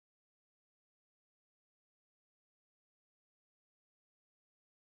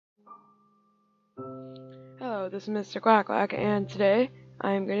Hello, this is Mr. Quacklack, and today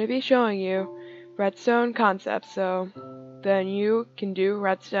I'm going to be showing you redstone concepts so then you can do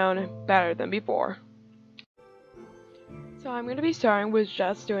redstone better than before. So I'm going to be starting with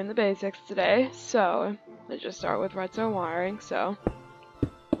just doing the basics today, so let's just start with redstone wiring. So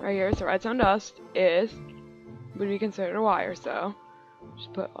right here, so redstone dust would be considered a wire, so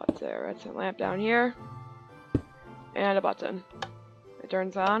just put, let's say, a redstone lamp down here, and a button. It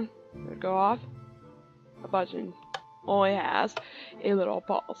turns on, it would go off. A button only has a little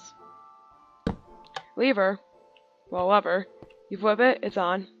pulse. Lever, you flip it, it's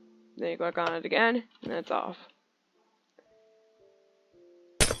on. Then you click on it again, and it's off.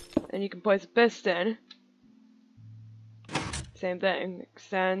 Then you can place a piston. Same thing,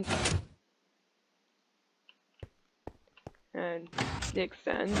 extends, and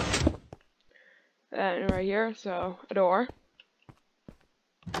de-extends. Then right here, so a door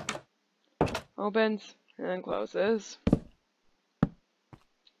opens and then closes,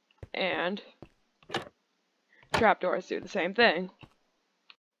 and trapdoors do the same thing.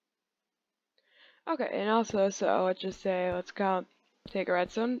 Okay, and also, so let's just say, let's take a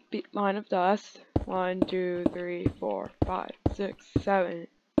redstone line of dust. 1, 2, 3, 4, 5, 6, 7,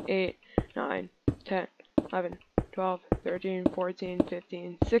 8, 9, 10, 11, 12, 13, 14,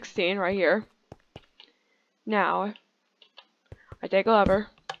 15, 16 right here. Now, I take a lever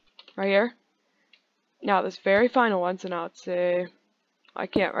right here. Now this very final one, so now let's say, I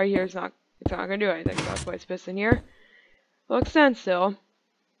can't, right here, it's not going to do anything, so I'll place this in here. It'll extend still,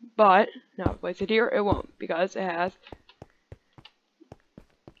 but now if I place it here, it won't, because it has,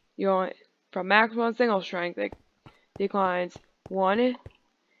 from maximum single strength, it declines 1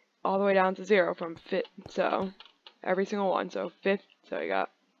 all the way down to 0 from so every single one, so so you got,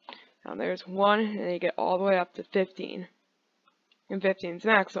 down there's 1, and then you get all the way up to 15, and 15 is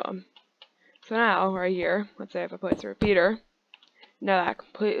maximum. So now, right here, let's say if I place a repeater, now that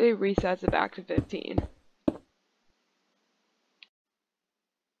completely resets it back to 15.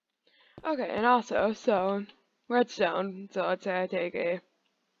 Okay, and also, so, redstone, so let's say I take a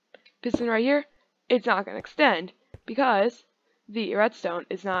piston right here, it's not going to extend, because the redstone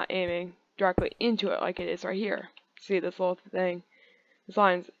is not aiming directly into it like it is right here. See this little thing? This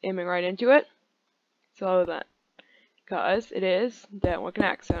line's aiming right into it. So that, because it is, then it will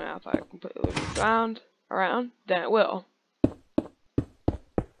connect. So now if I completely loop this around, then it will.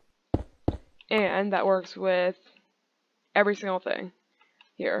 And that works with every single thing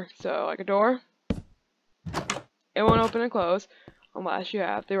here. So like a door, it won't open and close unless you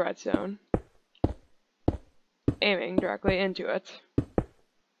have the redstone aiming directly into it.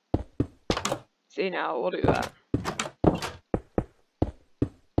 See, now it will do that.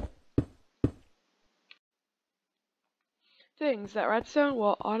 Things that redstone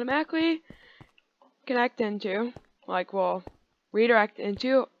will automatically connect into, like will redirect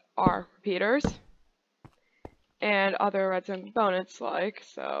into, are repeaters and other redstone components, like,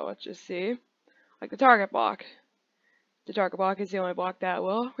 so let's just see, like the target block. The target block is the only block that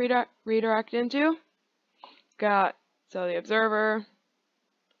will redirect into. Got, so the observer,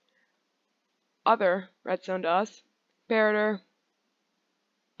 other redstone dust, comparator,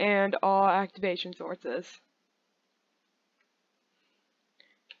 and all activation sources.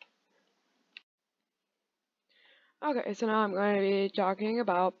 Okay, so now I'm going to be talking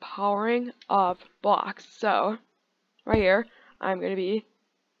about powering of blocks. So, right here, I'm going to be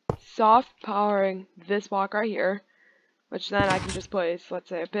soft powering this block right here, which then I can just place, let's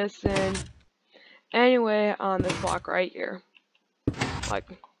say, a piston anyway on this block right here. Like,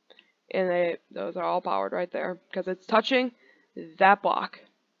 and those are all powered right there, because it's touching that block.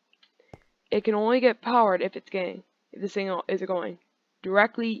 It can only get powered if the signal is going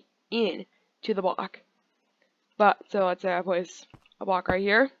directly in to the block. But, so let's say I place a block right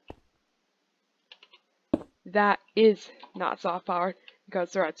here. That is not soft powered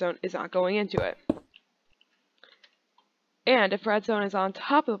because the redstone is not going into it. And if redstone is on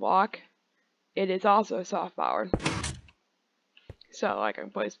top of the block, it is also soft powered. So, like, I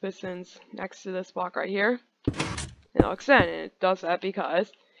can place pistons next to this block right here, and it'll extend, and it does that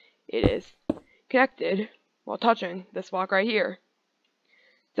because it is connected while touching this block right here.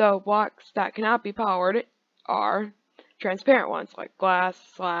 So, blocks that cannot be powered are transparent ones, like glass,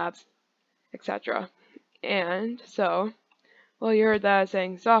 slabs, etc. And so, well, you heard that as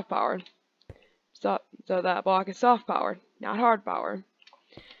saying soft powered. So that block is soft powered, not hard powered.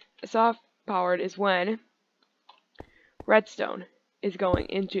 Soft powered is when redstone is going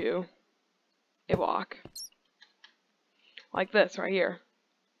into a block, like this right here.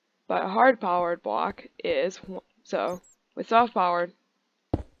 But a hard powered block is, so with soft powered,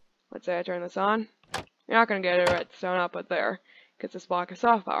 let's say I turn this on, you're not going to get a redstone output there, because this block is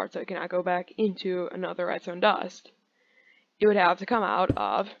soft powered, so it cannot go back into another redstone dust. It would have to come out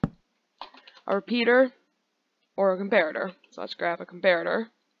of a repeater or a comparator. So let's grab a comparator.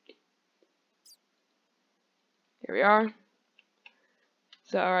 Here we are.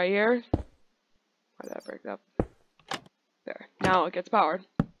 So right here, why did that break up? There. Now it gets powered.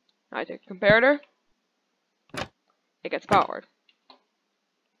 I take a comparator. It gets powered.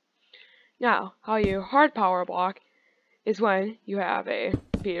 Now, how you hard power a block is when you have a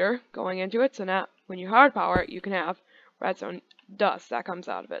repeater going into it. So now, when you hard power it, you can have redstone dust that comes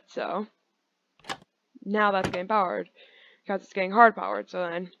out of it. So now that's getting powered because it's getting hard powered. So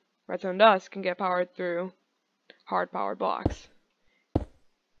then redstone dust can get powered through hard powered blocks.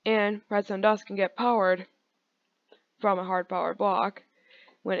 And redstone dust can get powered from a hard powered block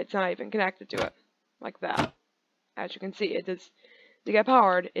when it's not even connected to it, like that. As you can see, to get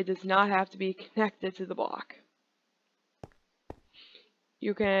powered, it does not have to be connected to the block.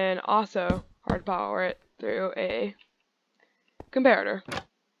 You can also hard power it through a comparator,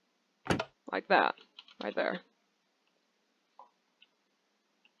 like that, right there.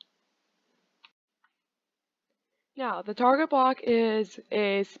 Now, the target block is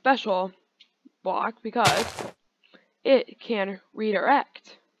a special block because it can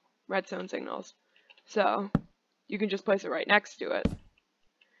redirect redstone signals. So, you can just place it right next to it.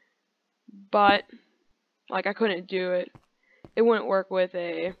 But, like, I couldn't do it. It wouldn't work with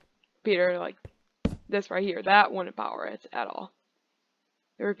a repeater like this right here. That wouldn't power it at all.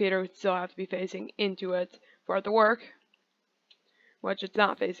 The repeater would still have to be facing into it for it to work, which it's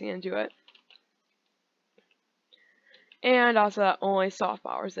not facing into it. And also that only soft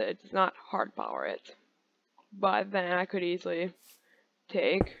powers it. It does not hard power it. But then I could easily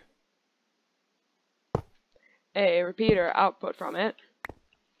take a repeater output from it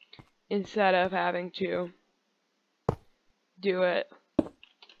instead of having to do it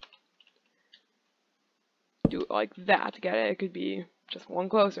like that to get it. It could be just one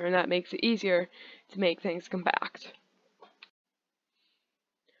closer, and that makes it easier to make things compact.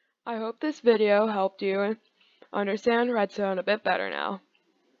 I hope this video helped you understand redstone a bit better now.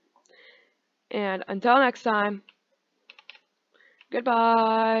 And until next time,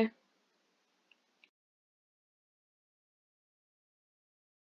 goodbye!